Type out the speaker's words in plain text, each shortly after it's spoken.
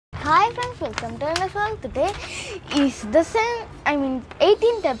Hi friends, welcome to another one. Today is the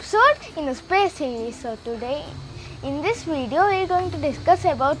 18th episode in the space series. So today in this video we are going to discuss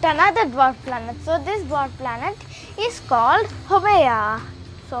about another dwarf planet. So this dwarf planet is called Haumea.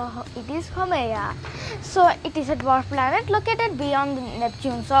 So it is Haumea. So it is a dwarf planet located beyond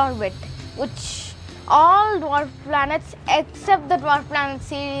Neptune's orbit, which all dwarf planets except the dwarf planet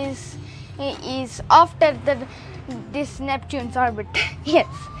series is after this Neptune's orbit. Yes.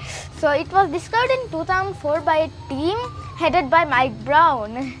 So it was discovered in 2004 by a team headed by Mike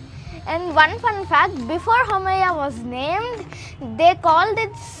Brown. And one fun fact, before Haumea was named, they called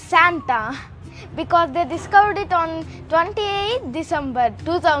it Santa because they discovered it on 28th December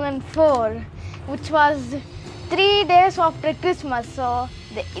 2004, which was 3 days after Christmas. So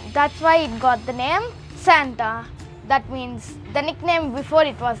that's why it got the name Santa. That means the nickname before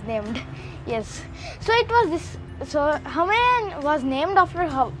it was named. Yes. So it was this. So Haumea was named after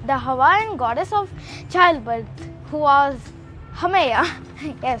the Hawaiian goddess of childbirth, who was Haumea.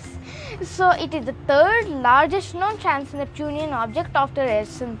 Yes. So it is the third largest known trans-Neptunian object after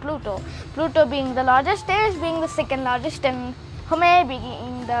Earth and Pluto. Pluto being the largest, Earth being the second largest, and Haumea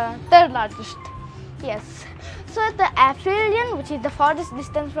being the third largest. Yes. So the aphelion, which is the farthest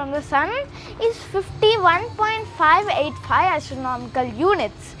distance from the Sun, is 51.585 astronomical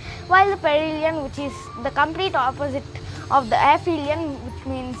units, while the perihelion, which is the complete opposite of the aphelion, which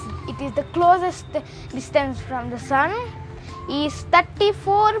means it is the closest distance from the Sun, is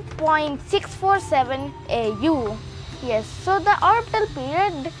 34.647 AU. Yes. So the orbital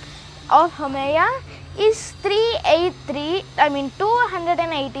period of Haumea is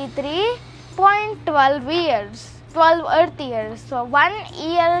 283.12 years, 12 Earth years. So 1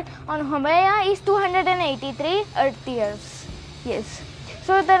 year on Haumea is 283 Earth years. Yes.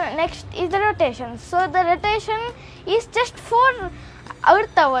 So the next is the rotation. So the rotation is just 4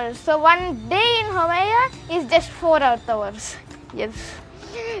 Earth hours. So 1 day in Haumea is just 4 Earth hours. Yes.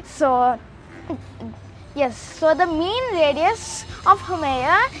 So yes. So the mean radius of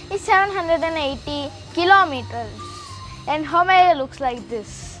Haumea is 780 kilometers, and Haumea looks like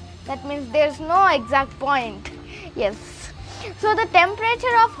this. That means there is no exact point. Yes. So the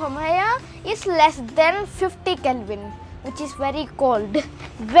temperature of Haumea is less than 50 Kelvin, which is very cold,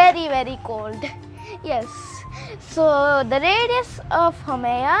 very very cold. Yes. So the radius of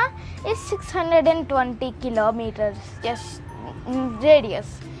Haumea is 620 kilometers. Just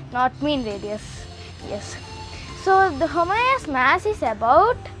radius, not mean radius. Yes. So the Haumea's mass is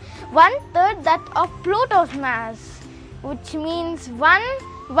about 1/3 that of Pluto's mass, which means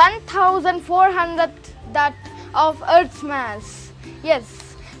 1,400 that of Earth's mass.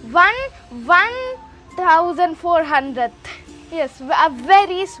 Yes, 1,400. Yes, a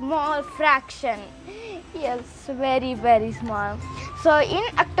very small fraction. Yes, very very small. So in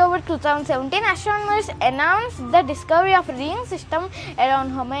October 2017, astronomers announced the discovery of a ring system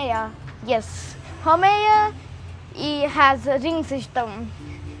around Haumea. Yes, Haumea has a ring system.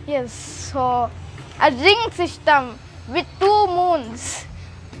 Yes, so a ring system with 2 moons.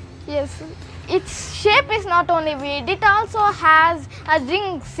 Yes, its shape is not only weird, it also has a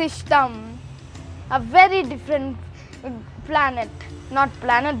ring system. A very different planet. Not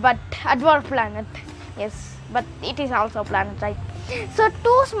planet, but a dwarf planet. Yes, but it is also a planet, right? So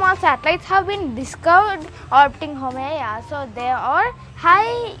 2 small satellites have been discovered orbiting Haumea. So they are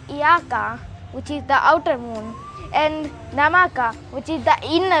Haumea, which is the outer moon, and Namaka, which is the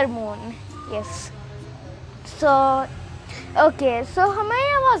inner moon. Yes. So okay, so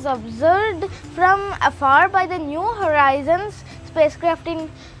Haumea was observed from afar by the New Horizons spacecraft in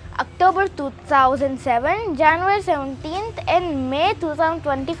October 2007, January 17th and May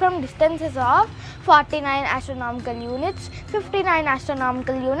 2020 from distances of 49 astronomical units, 59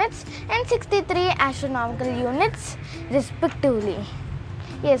 astronomical units and 63 astronomical units respectively.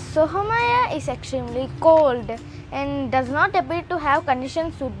 Yes, so Haumea is extremely cold and does not appear to have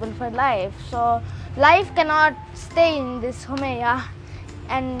conditions suitable for life. So life cannot stay in this Haumea,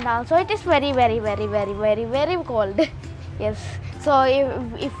 and also it is very very very very very very cold. Yes. So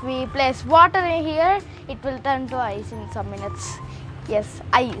if we place water in here, it will turn to ice in some minutes. Yes,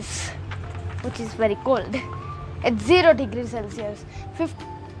 ice, which is very cold. At 0 degrees Celsius,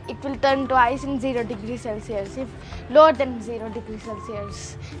 it will turn to ice in 0 degrees Celsius, if lower than 0 degrees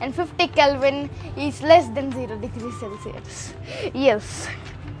Celsius, and 50 Kelvin is less than 0 degrees Celsius. Yes.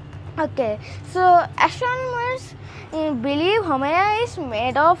 Okay, so astronomers believe Haumea is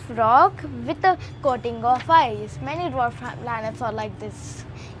made of rock with a coating of ice. Many dwarf planets are like this.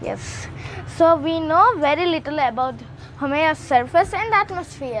 Yes. So we know very little about Haumea's surface and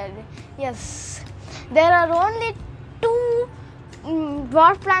atmosphere. Yes. There are only 2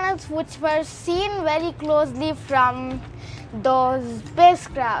 dwarf planets which were seen very closely from those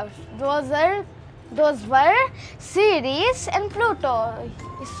spacecraft. Those were Ceres and Pluto.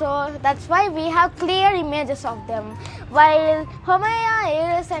 So that's why we have clear images of them. While Haumea,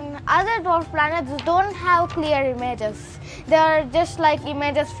 Eris and other dwarf planets don't have clear images. They are just like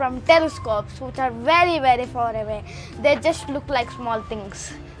images from telescopes which are very, very far away. They just look like small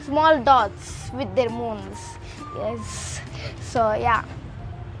things, small dots with their moons. Yes. So yeah.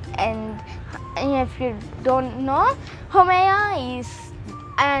 And if you don't know, Haumea is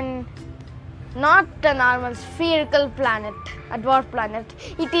not a normal spherical planet, a dwarf planet.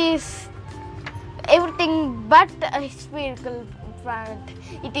 It is everything but a spherical planet.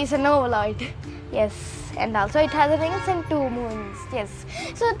 It is an ovoid. Yes, and also it has rings and 2 moons. Yes.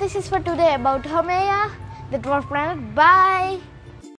 So this is for today about Haumea, the dwarf planet. Bye.